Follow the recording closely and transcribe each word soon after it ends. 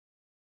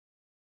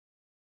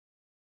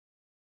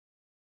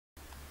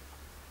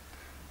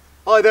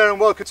Hi there and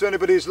welcome to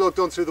anybody who's logged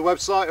on through the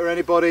website or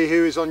anybody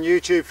who is on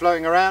YouTube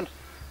floating around.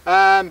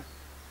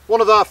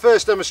 One of our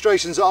first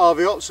demonstrations at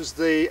RV Ops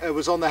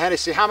was on the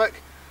Hennessy Hammock.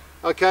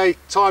 Okay,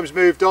 time's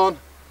moved on.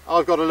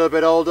 I've got a little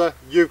bit older,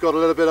 you've got a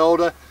little bit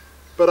older,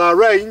 but our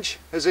range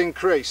has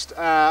increased.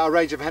 Our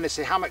range of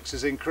Hennessy Hammocks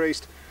has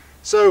increased.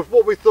 So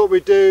what we thought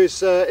we'd do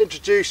is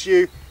introduce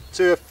you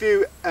to a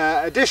few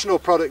additional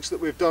products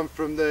that we've done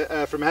from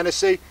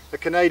Hennessy, a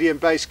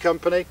Canadian-based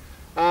company.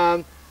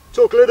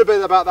 Talk a little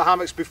bit about the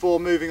hammocks before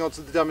moving on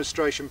to the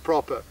demonstration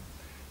proper.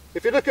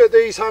 If you look at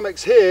these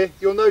hammocks here,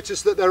 you'll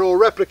notice that they're all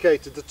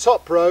replicated. The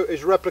top row is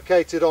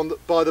replicated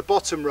by the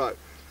bottom row.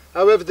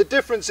 However, the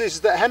difference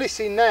is that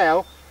Hennessy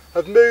now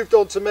have moved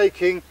on to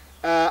making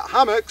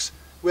hammocks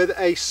with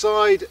a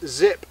side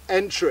zip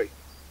entry.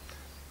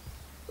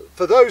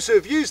 For those who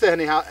have used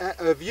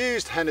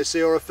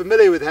Hennessy or are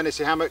familiar with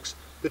Hennessy hammocks,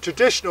 the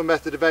traditional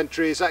method of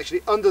entry is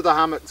actually under the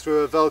hammock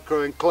through a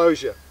Velcro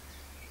enclosure.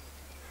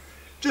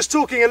 Just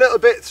talking a little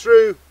bit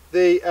through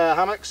the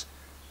hammocks,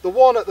 the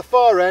one at the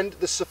far end,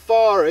 the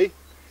Safari,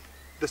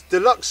 the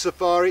Deluxe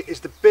Safari, is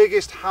the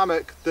biggest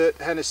hammock that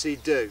Hennessy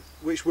do,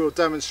 which we'll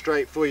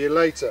demonstrate for you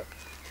later.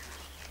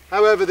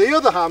 However, the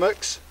other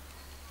hammocks,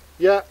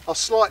 are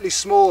slightly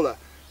smaller.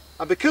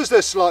 And because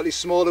they're slightly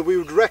smaller, we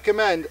would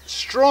recommend,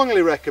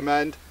 strongly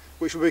recommend,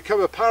 which will become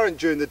apparent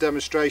during the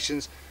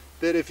demonstrations,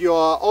 that if you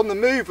are on the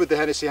move with the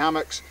Hennessy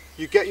hammocks,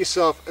 you get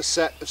yourself a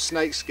set of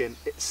snake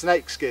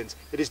skins.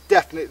 It is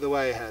definitely the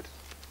way ahead.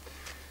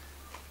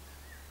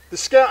 The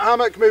Scout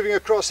hammock, moving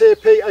across here,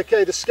 Pete.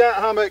 Okay, the Scout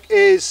hammock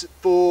is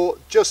for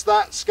just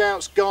that,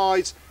 scouts,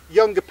 guides,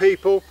 younger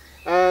people,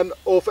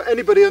 or for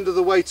anybody under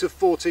the weight of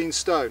 14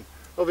 stone.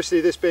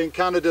 Obviously, this being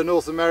Canada,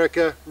 North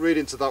America, read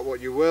into that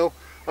what you will.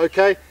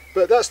 Okay,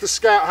 but that's the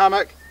Scout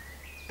hammock.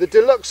 The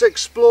Deluxe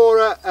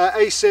Explorer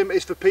Asym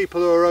is for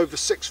people who are over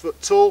 6 foot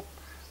tall,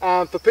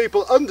 and for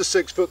people under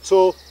 6 foot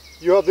tall,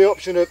 you have the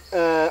option of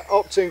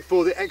opting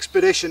for the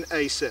Expedition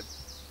Asym.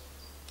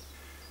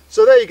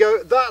 So there you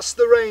go, that's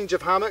the range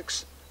of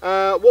hammocks.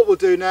 What we'll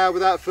do now,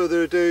 without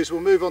further ado, is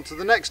we'll move on to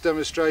the next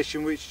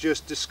demonstration, which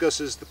just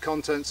discusses the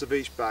contents of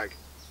each bag.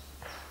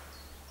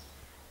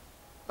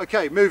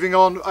 Okay, moving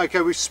on.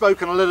 Okay, we've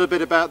spoken a little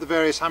bit about the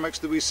various hammocks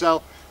that we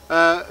sell.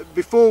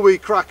 Before we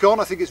crack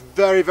on, I think it's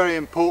very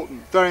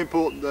important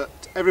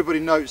that everybody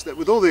notes that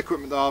with all the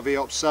equipment that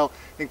RV Ops sell,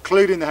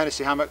 including the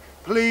Hennessy hammock,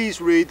 please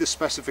read the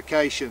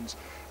specifications.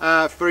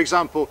 For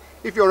example,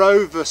 if you're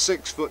over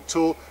 6 foot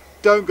tall,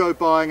 don't go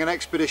buying an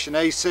Expedition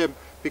Asym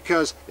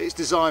because it's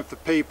designed for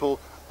people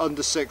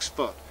under 6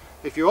 foot.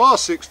 If you are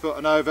 6 foot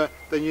and over,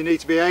 then you need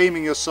to be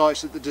aiming your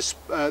sights at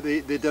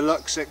the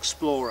Deluxe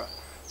Explorer.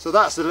 So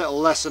that's the little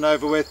lesson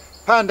over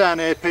with. Pan down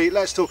here, Pete,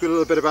 let's talk a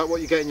little bit about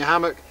what you get in your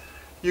hammock.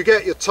 You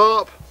get your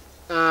tarp,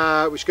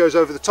 which goes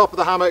over the top of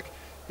the hammock.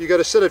 You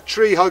get a set of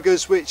tree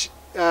huggers, which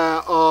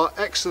are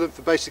excellent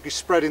for basically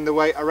spreading the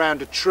weight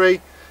around a tree.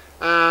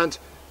 And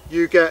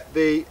you get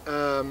the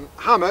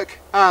hammock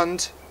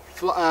and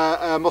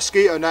a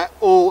mosquito net,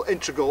 all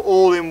integral,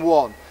 all in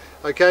one.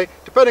 Okay,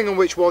 depending on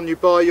which one you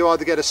buy, you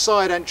either get a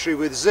side entry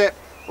with zip,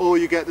 or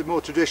you get the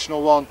more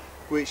traditional one,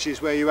 which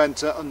is where you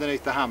enter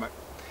underneath the hammock.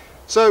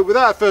 So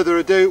without further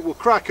ado, we'll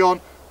crack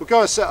on. We'll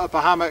go and set up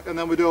a hammock, and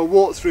then we'll do a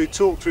walk-through,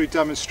 talk-through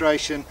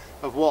demonstration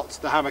of what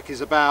the hammock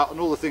is about and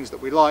all the things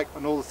that we like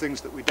and all the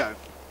things that we don't.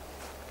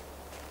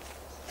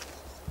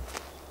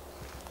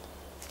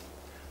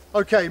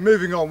 Okay,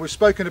 moving on. We've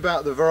spoken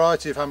about the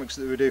variety of hammocks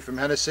that we do from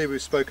Hennessy.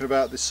 We've spoken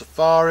about the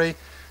Safari,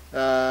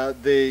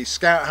 the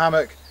Scout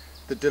hammock,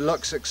 the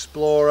Deluxe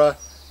Explorer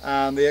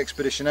and the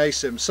Expedition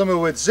Asym. Some are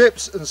with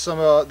zips and some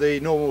are the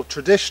normal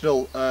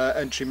traditional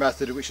entry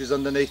method, which is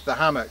underneath the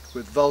hammock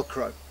with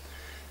Velcro.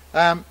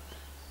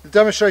 The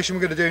demonstration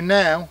we're going to do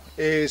now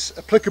is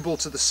applicable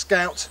to the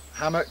Scout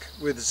hammock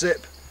with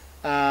zip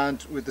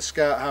and with the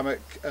Scout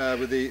hammock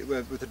with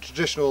the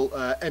traditional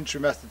entry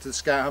method to the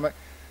Scout hammock.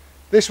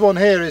 This one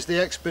here is the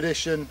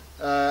Expedition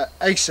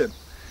Asym.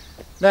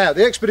 Now,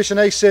 the Expedition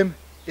Asym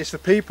is for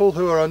people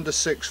who are under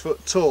 6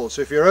 foot tall.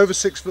 So if you're over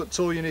 6 foot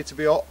tall, you need to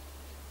be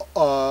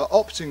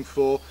opting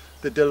for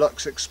the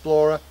Deluxe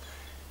Explorer.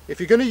 If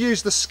you're going to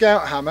use the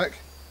Scout hammock,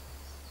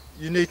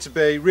 you need to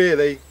be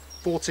really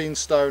 14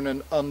 stone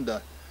and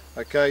under.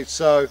 Okay,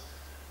 so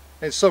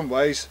in some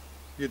ways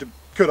you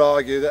could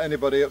argue that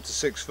anybody up to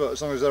 6 foot,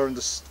 as long as they're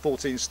under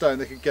 14 stone,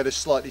 they could get a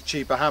slightly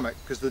cheaper hammock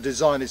because the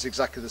design is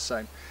exactly the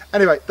same.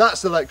 Anyway,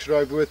 that's the lecture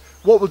over with.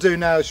 What we'll do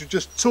now is we'll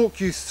just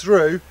talk you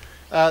through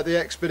the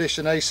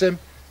Expedition Asym,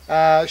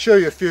 show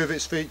you a few of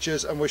its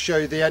features, and we'll show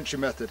you the entry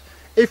method.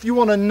 If you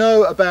want to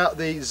know about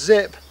the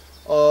zip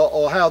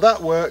or how that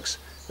works,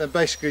 then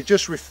basically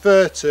just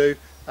refer to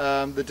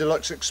the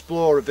Deluxe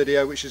Explorer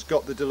video, which has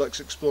got the Deluxe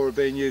Explorer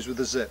being used with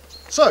the zip.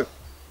 So,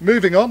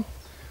 moving on.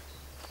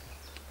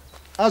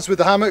 As with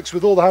the hammocks,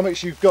 with all the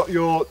hammocks, you've got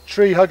your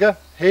tree hugger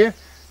here,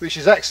 which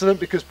is excellent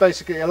because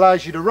basically it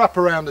allows you to wrap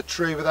around the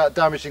tree without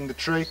damaging the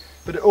tree,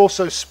 but it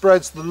also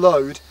spreads the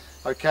load.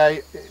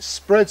 Okay, it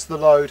spreads the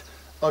load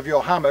of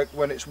your hammock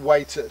when it's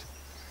weighted.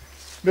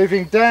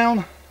 Moving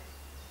down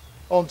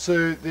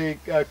onto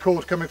the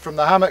cord coming from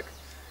the hammock,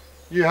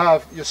 you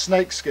have your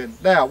snake skin.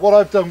 Now what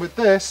I've done with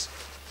this,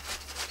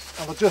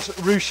 and I'll just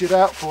ruche it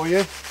out for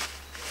you.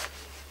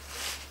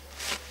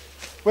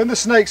 When the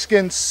snake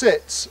skin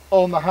sits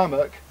on the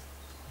hammock,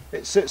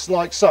 it sits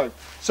like so.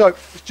 So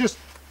it just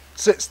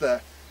sits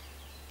there.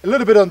 A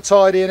little bit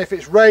untidy, and if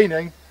it's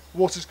raining,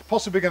 water's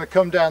possibly going to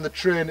come down the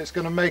tree and it's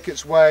going to make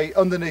its way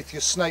underneath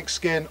your snake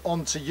skin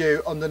onto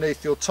you,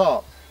 underneath your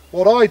tarp.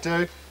 What I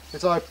do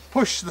is I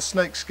push the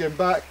snake skin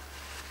back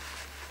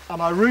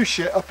and I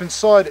ruche it up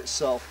inside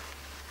itself.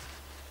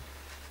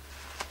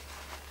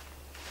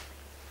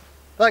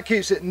 That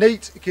keeps it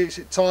neat, it keeps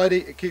it tidy,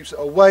 it keeps it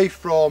away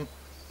from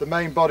the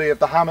main body of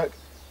the hammock,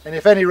 and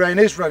if any rain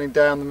is running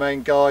down the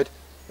main guide,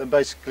 then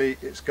basically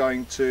it's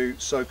going to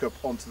soak up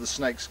onto the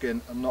snake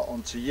skin and not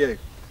onto you.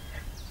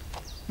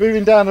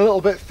 Moving down a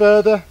little bit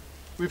further,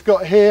 we've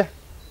got here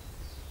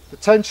the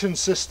tension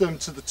system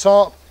to the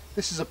tarp.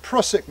 This is a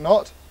prusik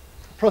knot.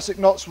 The prusik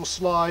knots will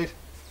slide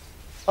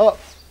up,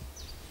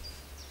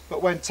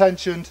 but when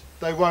tensioned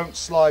they won't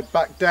slide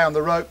back down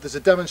the rope. There's a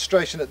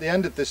demonstration at the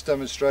end of this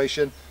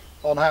demonstration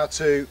on how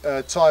to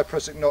tie a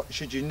prusik knot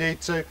should you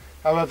need to.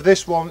 However,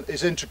 this one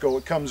is integral,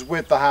 it comes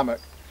with the hammock.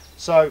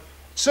 So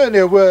certainly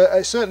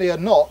a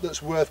knot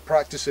that's worth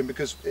practicing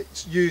because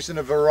it's used in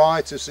a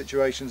variety of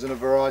situations in a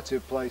variety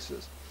of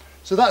places.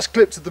 So that's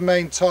clipped to the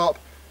main tarp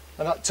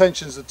and that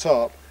tensions the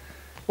tarp.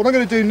 What I'm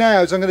going to do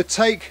now is I'm going to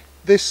take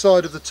this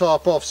side of the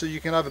tarp off so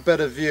you can have a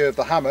better view of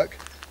the hammock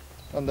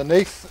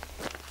underneath.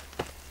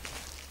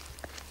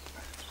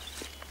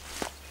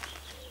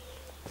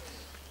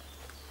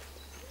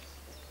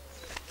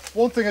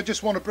 One thing I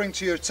just want to bring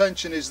to your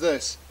attention is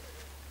this.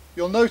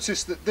 You'll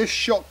notice that this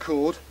shock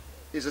cord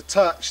is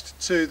attached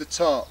to the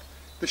tarp.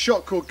 The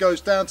shock cord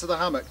goes down to the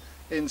hammock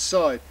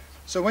inside.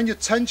 So when you're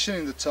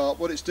tensioning the tarp,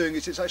 what it's doing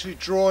is it's actually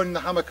drawing the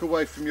hammock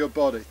away from your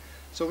body.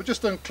 So we'll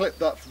just unclip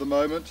that for the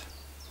moment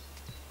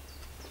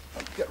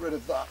and get rid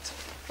of that.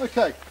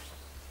 Okay,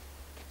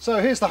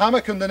 so here's the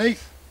hammock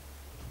underneath.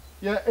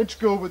 Yeah,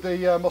 integral with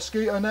the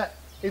mosquito net.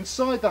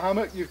 Inside the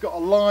hammock you've got a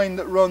line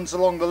that runs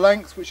along the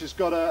length, which has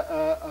got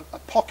a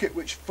pocket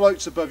which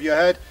floats above your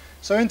head.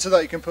 So into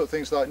that you can put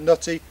things like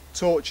nutty,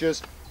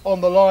 torches. On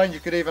the line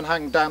you could even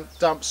hang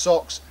damp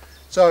socks.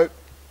 So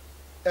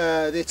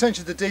the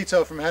attention to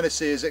detail from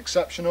Hennessy is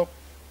exceptional.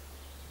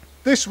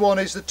 This one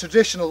is the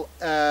traditional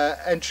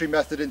entry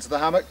method into the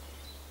hammock.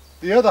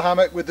 The other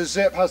hammock with the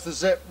zip has the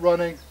zip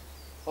running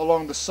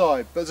along the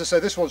side. But as I say,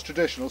 this one's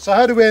traditional. So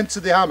how do we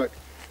enter the hammock?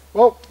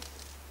 Well,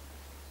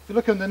 if you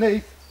look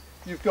underneath,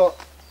 you've got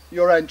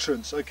your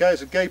entrance. Okay,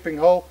 it's a gaping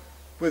hole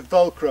with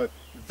Velcro.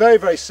 Very,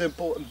 very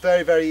simple and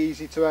very, very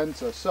easy to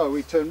enter. So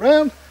we turn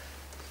round,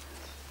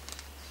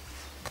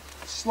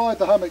 slide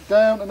the hammock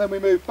down, and then we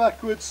move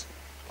backwards,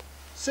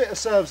 sit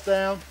ourselves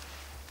down,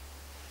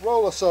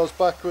 roll ourselves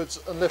backwards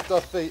and lift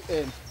our feet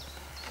in.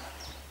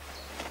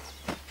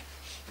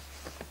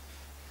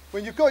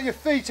 When you've got your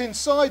feet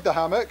inside the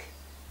hammock,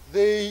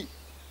 the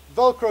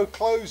Velcro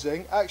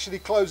closing actually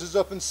closes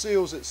up and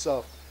seals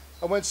itself.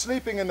 And when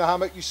sleeping in the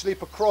hammock, you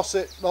sleep across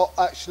it, not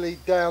actually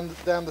down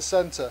the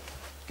centre.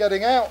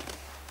 Getting out,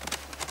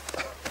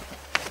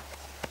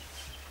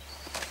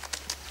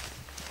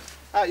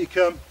 out you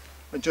come,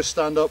 and just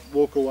stand up,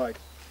 walk away.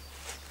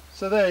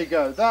 So there you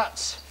go,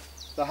 that's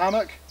the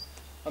hammock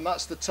and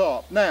that's the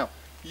tarp. Now,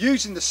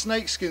 using the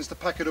snake skins to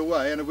pack it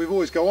away, and we've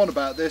always go on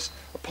about this,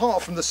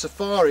 apart from the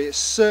safari, it's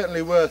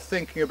certainly worth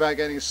thinking about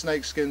getting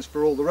snake skins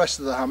for all the rest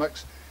of the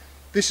hammocks.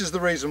 This is the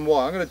reason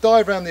why. I'm going to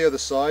dive around the other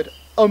side,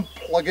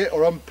 unplug it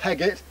or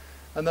unpeg it,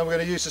 and then we're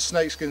going to use the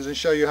snake skins and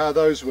show you how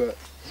those work.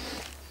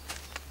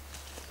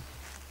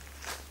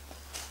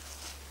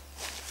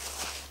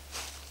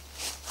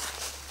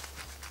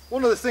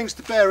 One of the things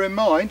to bear in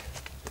mind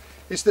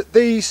is that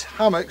these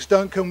hammocks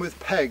don't come with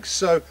pegs,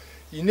 so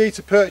you need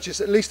to purchase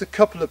at least a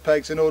couple of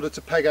pegs in order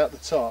to peg out the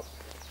tarp.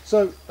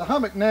 So the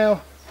hammock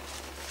now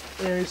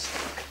is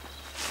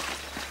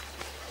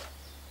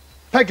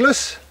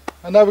pegless,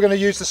 and now we're going to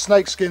use the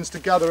snake skins to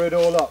gather it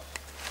all up.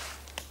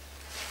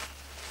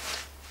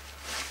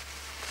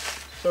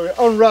 So we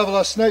unravel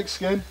our snake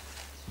skin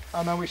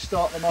and then we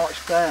start the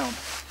march down.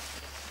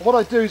 And what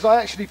I do is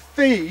I actually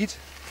feed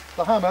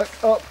the hammock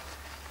up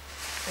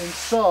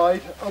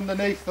inside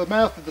underneath the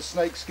mouth of the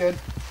snake skin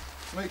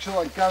to make sure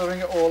I'm gathering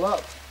it all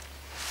up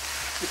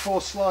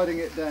before sliding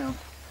it down.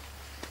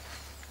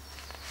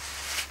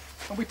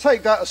 And we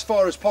take that as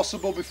far as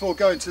possible before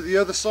going to the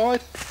other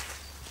side.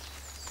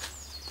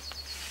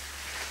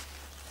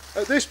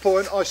 At this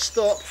point I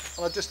stop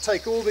and I just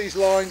take all these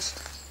lines,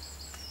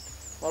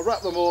 I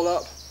wrap them all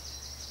up,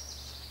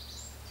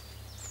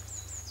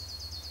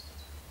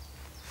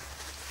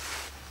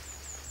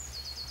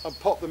 and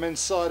pop them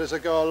inside as I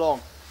go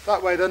along.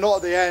 That way they're not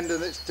at the end,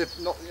 and it's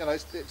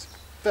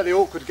fairly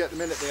awkward to get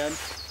them in at the end.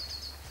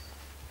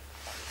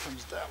 That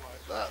comes down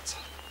like that.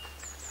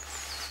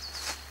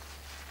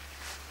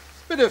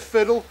 Bit of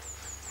fiddle.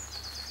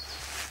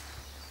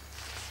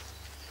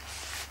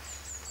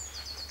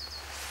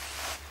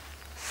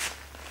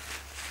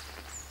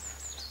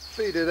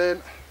 feed it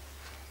in.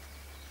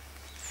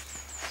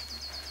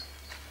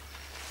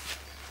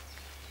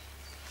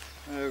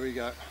 There we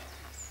go.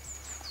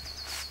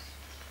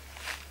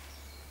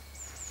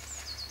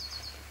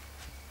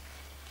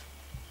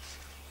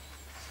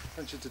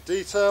 Attention to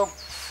detail.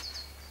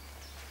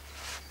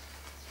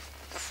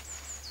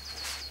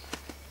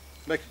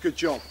 Make a good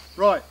job.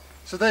 Right,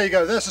 so there you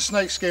go, there's the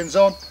snake skins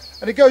on.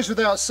 And it goes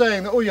without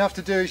saying that all you have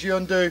to do is you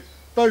undo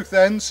both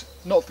ends,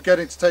 not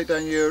forgetting to take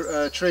down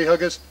your tree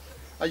huggers.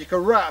 And you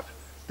can wrap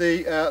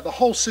the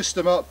whole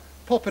system up,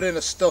 pop it in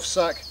a stuff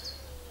sack,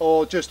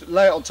 or just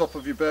lay it on top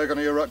of your Bergen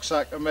or your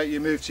rucksack and make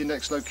your move to your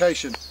next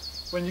location.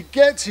 When you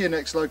get to your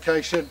next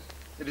location,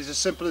 it is as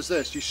simple as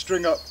this. You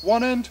string up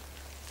one end,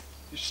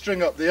 you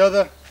string up the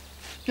other,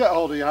 get a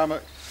hold of your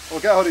hammock, or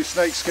get a hold of your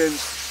snake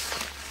skins,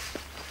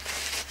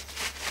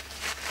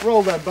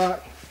 roll them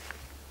back,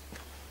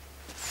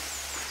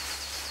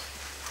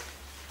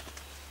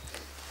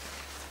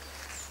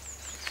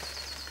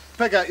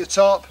 peg out your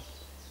tarp,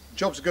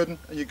 job's good and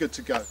you're good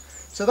to go.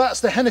 So that's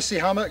the Hennessy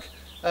Hammock,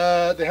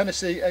 the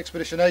Hennessy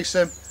Expedition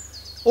Asym.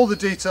 All the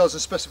details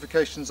and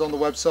specifications on the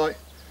website.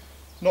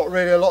 Not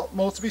really a lot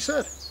more to be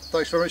said.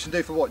 Thanks very much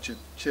indeed for watching.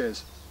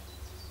 Cheers.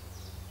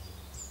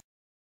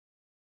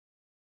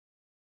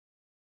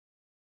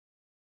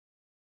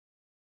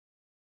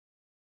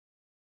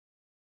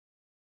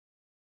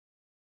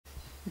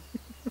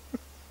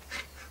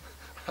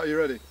 Are you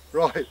ready?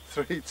 Right,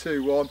 3,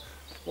 2, 1.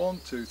 1,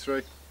 2,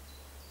 3.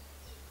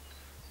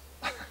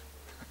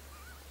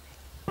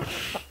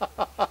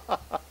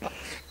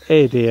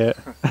 Idiot.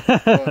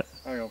 Right,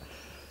 hang on.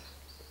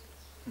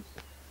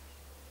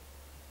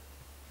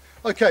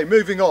 Okay,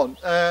 moving on.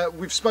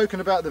 We've spoken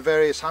about the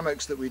various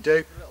hammocks that we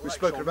do. We've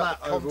spoken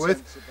about the over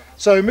with.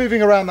 So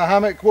moving around the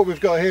hammock, what we've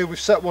got here,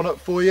 we've set one up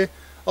for you.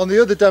 On the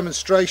other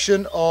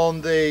demonstration, on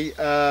the,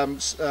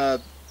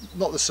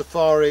 not the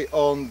Safari,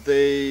 on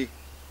the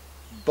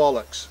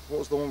Bollocks. What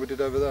was the one we did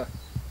over there?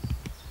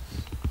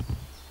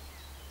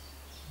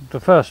 The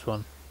first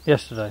one,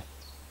 yesterday.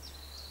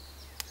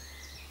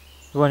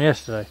 The one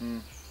yesterday.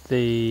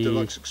 The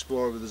Deluxe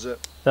Explorer with the zip.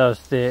 That was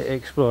the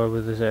Explorer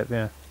with the zip,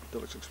 yeah.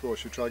 Deluxe Explorer,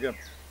 should we try again?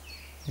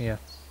 Yeah.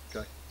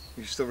 Okay,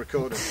 you're still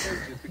recording.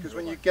 Because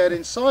when you get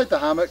inside the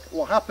hammock,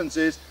 what happens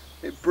is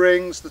it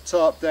brings the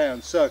tarp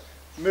down. So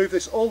move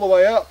this all the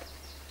way up.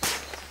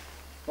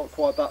 Not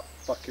quite that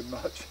fucking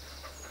much.